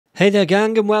Hey there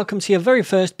gang, and welcome to your very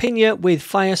first Pinia with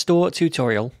Firestore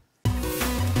tutorial.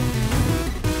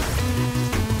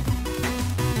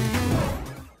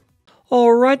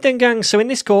 Alright then gang, so in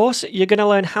this course you're going to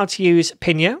learn how to use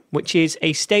Pinia, which is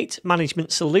a state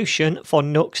management solution for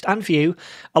Nuxt and Vue,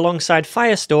 alongside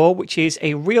Firestore, which is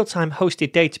a real-time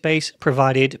hosted database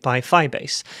provided by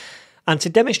Firebase. And to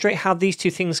demonstrate how these two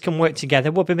things can work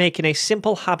together, we'll be making a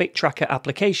simple habit tracker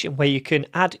application where you can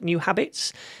add new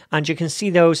habits and you can see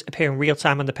those appear in real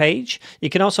time on the page. You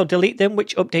can also delete them,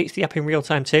 which updates the app in real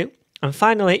time too. And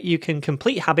finally, you can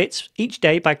complete habits each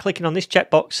day by clicking on this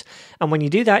checkbox. And when you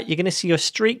do that, you're going to see your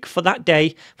streak for that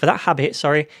day, for that habit,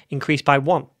 increase by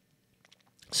 1.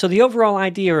 So the overall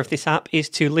idea of this app is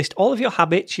to list all of your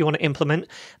habits you want to implement,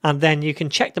 and then you can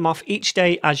check them off each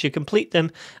day as you complete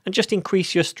them and just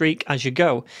increase your streak as you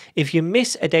go. If you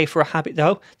miss a day for a habit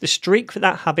though, the streak for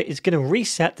that habit is going to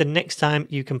reset the next time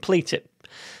you complete it.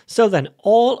 So then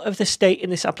all of the state in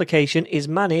this application is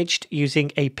managed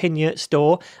using a Pinia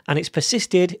store, and it's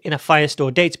persisted in a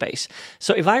Firestore database.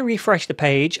 So if I refresh the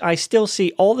page, I still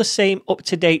see all the same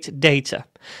up-to-date data.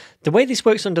 The way this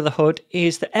works under the hood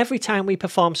is that every time we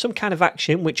perform some kind of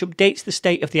action which updates the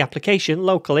state of the application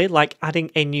locally, like adding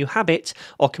a new habit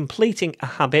or completing a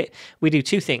habit, we do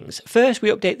two things. First, we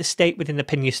update the state within the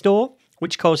Pinia store,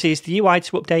 which causes the UI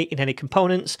to update in any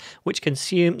components which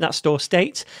consume that store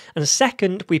state. And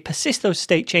second, we persist those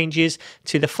state changes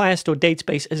to the Firestore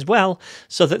database as well,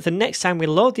 so that the next time we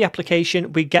load the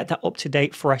application, we get that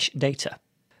up-to-date fresh data.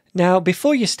 Now,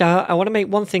 before you start, I want to make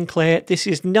one thing clear. This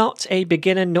is not a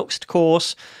beginner Nuxt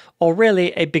course, or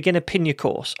really a beginner Pinia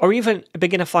course, or even a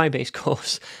beginner Firebase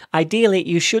course. Ideally,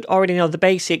 you should already know the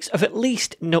basics of at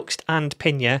least Nuxt and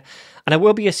Pinia, and I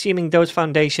will be assuming those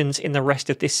foundations in the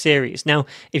rest of this series. Now,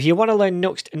 if you want to learn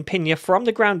Nuxt and Pinia from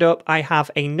the ground up, I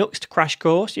have a Nuxt crash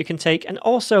course you can take, and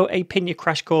also a Pinia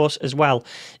crash course as well.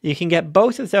 You can get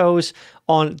both of those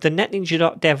on the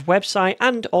NetNinja.dev website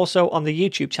and also on the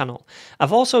YouTube channel.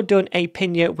 I've also done a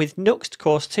Pinia with Nuxt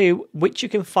course too, which you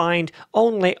can find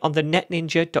only on the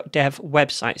NetNinja.dev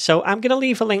website. So I'm going to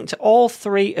leave a link to all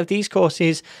three of these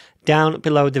courses down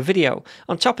below the video.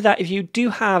 On top of that, if you do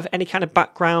have any kind of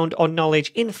background or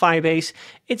knowledge in Firebase,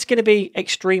 it's going to be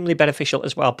extremely beneficial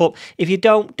as well. But if you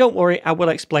don't worry, I will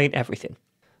explain everything.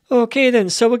 Okay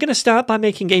then, so we're going to start by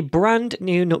making a brand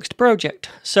new Nuxt project.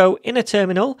 So in a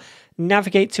terminal,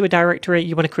 navigate to a directory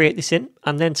you want to create this in,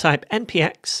 and then type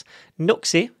npx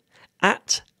nuxi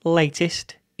at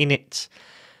latest init.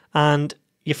 And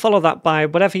you follow that by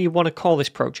whatever you want to call this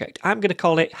project. I'm going to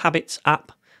call it habits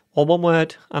app, or one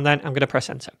word, and then I'm going to press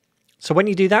enter. So when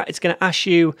you do that, it's going to ask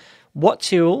you what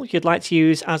tool you'd like to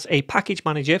use as a package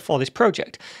manager for this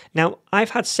project. Now,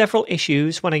 I've had several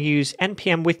issues when I use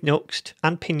npm with Nuxt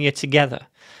and Pinia together.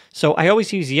 So I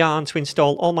always use yarn to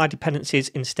install all my dependencies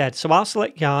instead. So I'll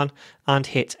select yarn and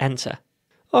hit enter.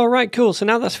 All right, cool. So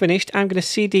now that's finished, I'm going to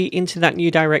cd into that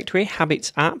new directory,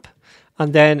 habits app.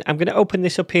 And then I'm going to open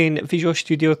this up in Visual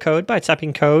Studio Code by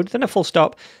typing code, then a full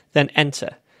stop, then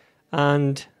enter.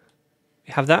 And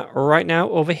we have that right now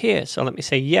over here. So let me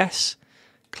say yes,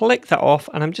 click that off,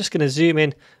 and I'm just going to zoom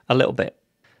in a little bit.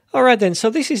 All right then, so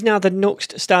this is now the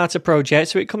Nuxt starter project.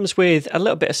 So it comes with a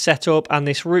little bit of setup and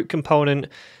this root component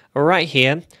right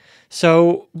here.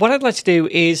 So what I'd like to do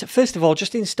is, first of all,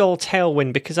 just install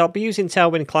Tailwind, because I'll be using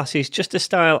Tailwind classes just to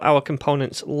style our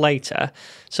components later.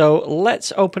 So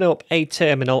let's open up a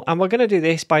terminal, and we're going to do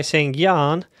this by saying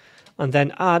yarn and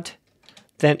then add,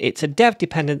 then it's a dev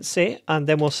dependency, and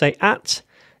then we'll say at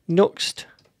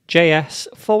nuxt.js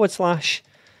 /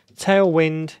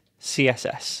 tailwind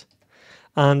css.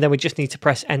 And then we just need to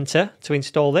press enter to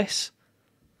install this.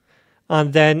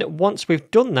 And then once we've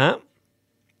done that,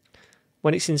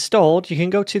 when it's installed, you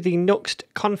can go to the Nuxt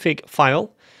config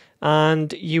file,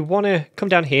 and you want to come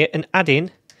down here and add in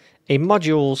a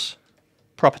modules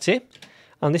property,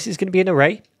 and this is going to be an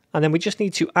array, and then we just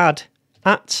need to add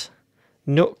at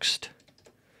nuxt.js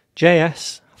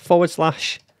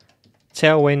 /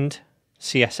 tailwind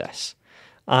css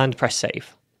and press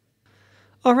save.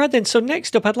 Alright then, so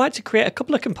next up I'd like to create a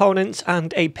couple of components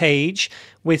and a page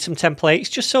with some templates,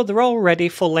 just so they're all ready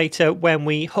for later when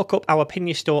we hook up our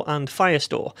Pinia store and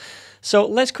Firestore. So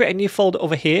let's create a new folder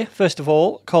over here, first of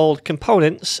all, called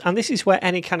components, and this is where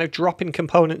any kind of drop-in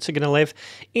components are going to live.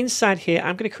 Inside here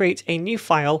I'm going to create a new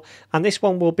file, and this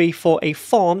one will be for a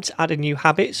form to add a new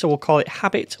habit, so we'll call it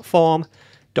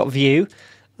habitform.view,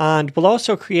 and we'll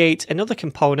also create another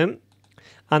component,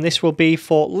 and this will be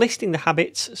for listing the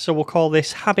habits, so we'll call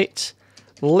this habit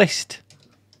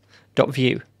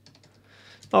list.view.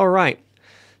 All right,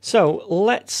 so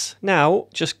let's now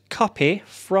just copy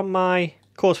from my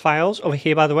course files over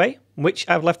here, by the way, which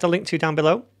I've left a link to down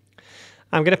below.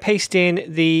 I'm going to paste in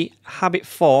the habit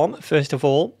form first of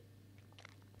all,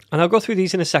 and I'll go through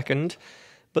these in a second,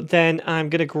 but then I'm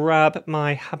going to grab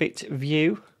my habit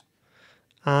view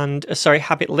and,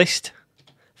 habit list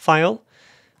file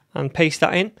and paste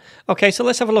that in. Okay, so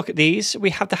let's have a look at these.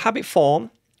 We have the habit form,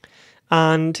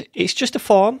 and it's just a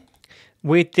form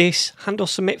with this handle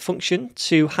submit function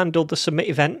to handle the submit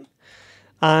event,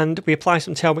 and we apply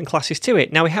some Tailwind classes to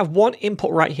it. Now we have one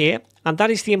input right here, and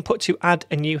that is the input to add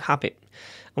a new habit.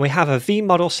 And we have a V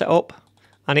model set up,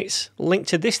 and it's linked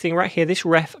to this thing right here, this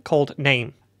ref called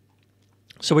name.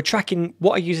 So we're tracking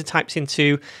what a user types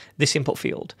into this input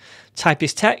field. Type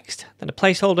is text, then a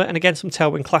placeholder, and again some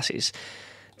Tailwind classes.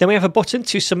 Then we have a button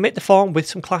to submit the form with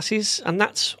some classes, and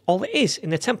that's all it is in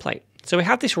the template. So we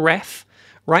have this ref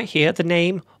right here, the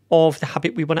name of the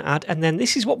habit we want to add, and then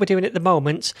this is what we're doing at the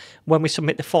moment when we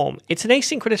submit the form. It's an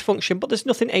asynchronous function, but there's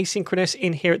nothing asynchronous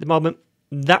in here at the moment.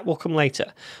 That will come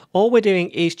later. All we're doing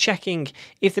is checking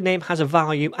if the name has a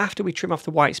value after we trim off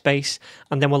the white space,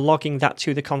 and then we're logging that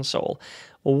to the console.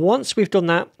 Once we've done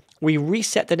that, we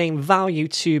reset the name value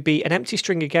to be an empty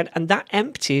string again, and that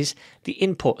empties the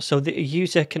input so that a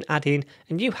user can add in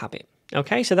a new habit.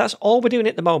 Okay, so that's all we're doing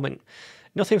at the moment.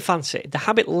 Nothing fancy. The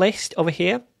habit list over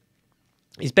here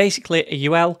is basically a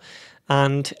UL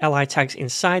and li tags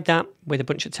inside that with a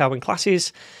bunch of Tailwind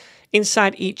classes.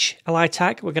 Inside each li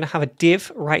tag, we're going to have a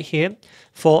div right here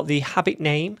for the habit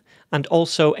name and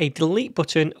also a delete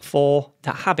button for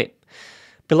that habit.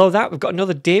 Below that, we've got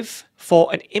another div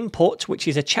for an input, which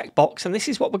is a checkbox, and this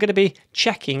is what we're going to be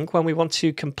checking when we want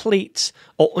to complete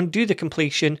or undo the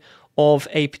completion of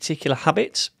a particular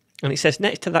habit. And it says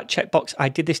next to that checkbox, I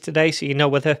did this today, so you know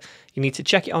whether you need to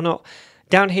check it or not.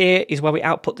 Down here is where we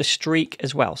output the streak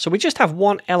as well. So we just have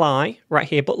one li right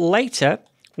here, but later,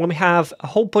 when we have a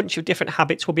whole bunch of different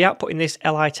habits, we'll be outputting this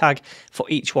li tag for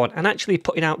each one and actually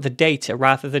putting out the data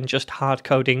rather than just hard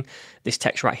coding this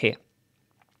text right here.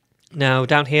 Now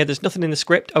down here, there's nothing in the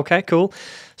script. Okay, cool.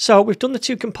 So we've done the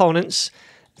two components.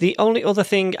 The only other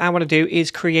thing I want to do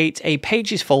is create a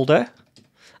pages folder,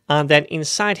 and then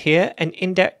inside here, an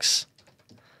index,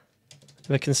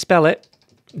 we can spell it,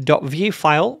 .view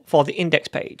file for the index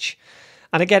page.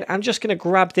 And again, I'm just going to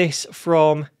grab this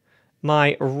from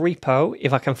my repo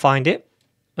if I can find it.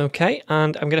 Okay,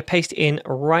 and I'm going to paste it in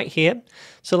right here.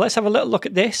 So let's have a little look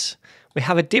at this. We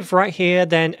have a div right here,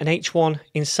 then an h1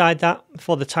 inside that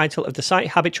for the title of the site,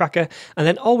 habit tracker, and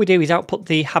then all we do is output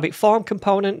the habit form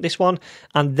component, this one,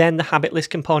 and then the habit list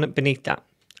component beneath that,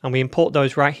 and we import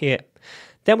those right here.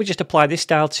 Then we just apply this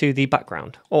style to the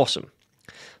background. Awesome.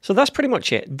 So that's pretty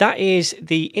much it. That is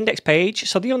the index page,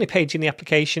 so the only page in the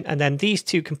application, and then these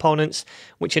two components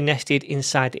which are nested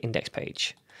inside the index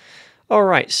page. All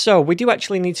right, so we do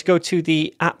actually need to go to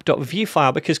the app.view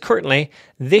file because currently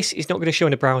this is not going to show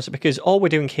in the browser because all we're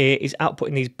doing here is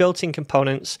outputting these built-in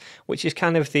components, which is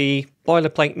kind of the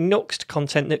boilerplate Nuxt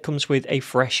content that comes with a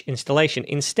fresh installation.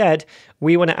 Instead,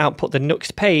 we want to output the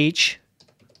Nuxt page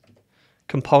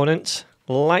component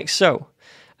like so.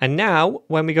 And now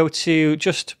when we go to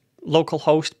just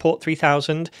localhost port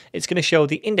 3000, it's going to show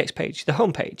the index page, the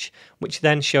home page, which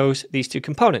then shows these two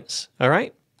components. All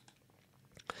right.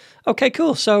 Okay,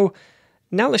 cool. So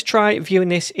now let's try viewing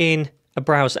this in a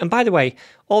browser. And by the way,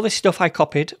 all this stuff I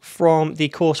copied from the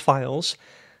course files.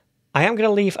 I am going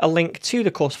to leave a link to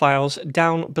the course files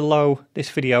down below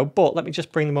this video, but let me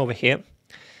just bring them over here.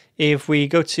 If we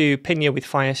go to Pinia with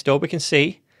Firestore, we can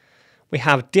see we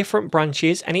have different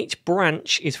branches, and each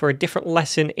branch is for a different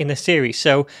lesson in the series.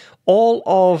 So all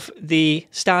of the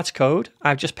starter code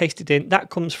I've just pasted in, that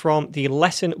comes from the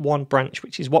lesson 1 branch,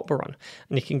 which is what we're on.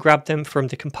 And you can grab them from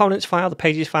the components file, the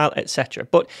pages file, etc.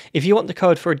 But if you want the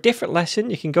code for a different lesson,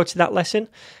 you can go to that lesson.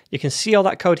 You can see all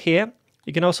that code here.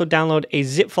 You can also download a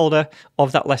zip folder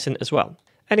of that lesson as well.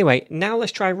 Anyway, now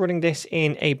let's try running this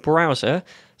in a browser.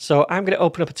 So I'm going to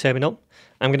open up a terminal.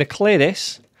 I'm going to clear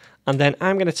this. And then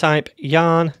I'm going to type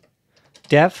yarn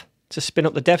dev to spin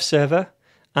up the dev server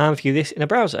and view this in a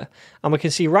browser. And we can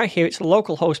see right here, it's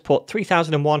localhost port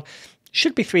 3001.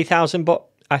 Should be 3000, but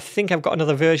I think I've got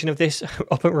another version of this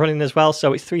up and running as well.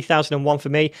 So it's 3001 for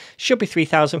me. Should be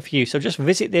 3000 for you. So just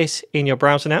visit this in your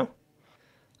browser now.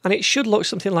 And it should look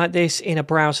something like this in a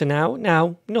browser now.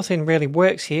 Now, nothing really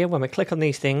works here when we click on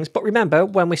these things. But remember,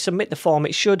 when we submit the form,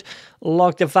 it should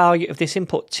log the value of this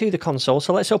input to the console.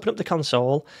 So let's open up the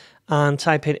console and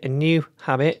type in a new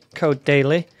habit, code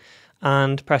daily,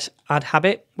 and press add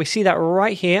habit. We see that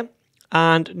right here.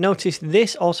 And notice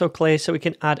this also clears so we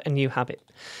can add a new habit.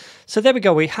 So there we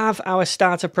go, we have our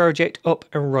starter project up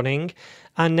and running.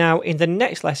 And now in the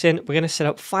next lesson, we're going to set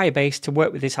up Firebase to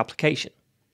work with this application.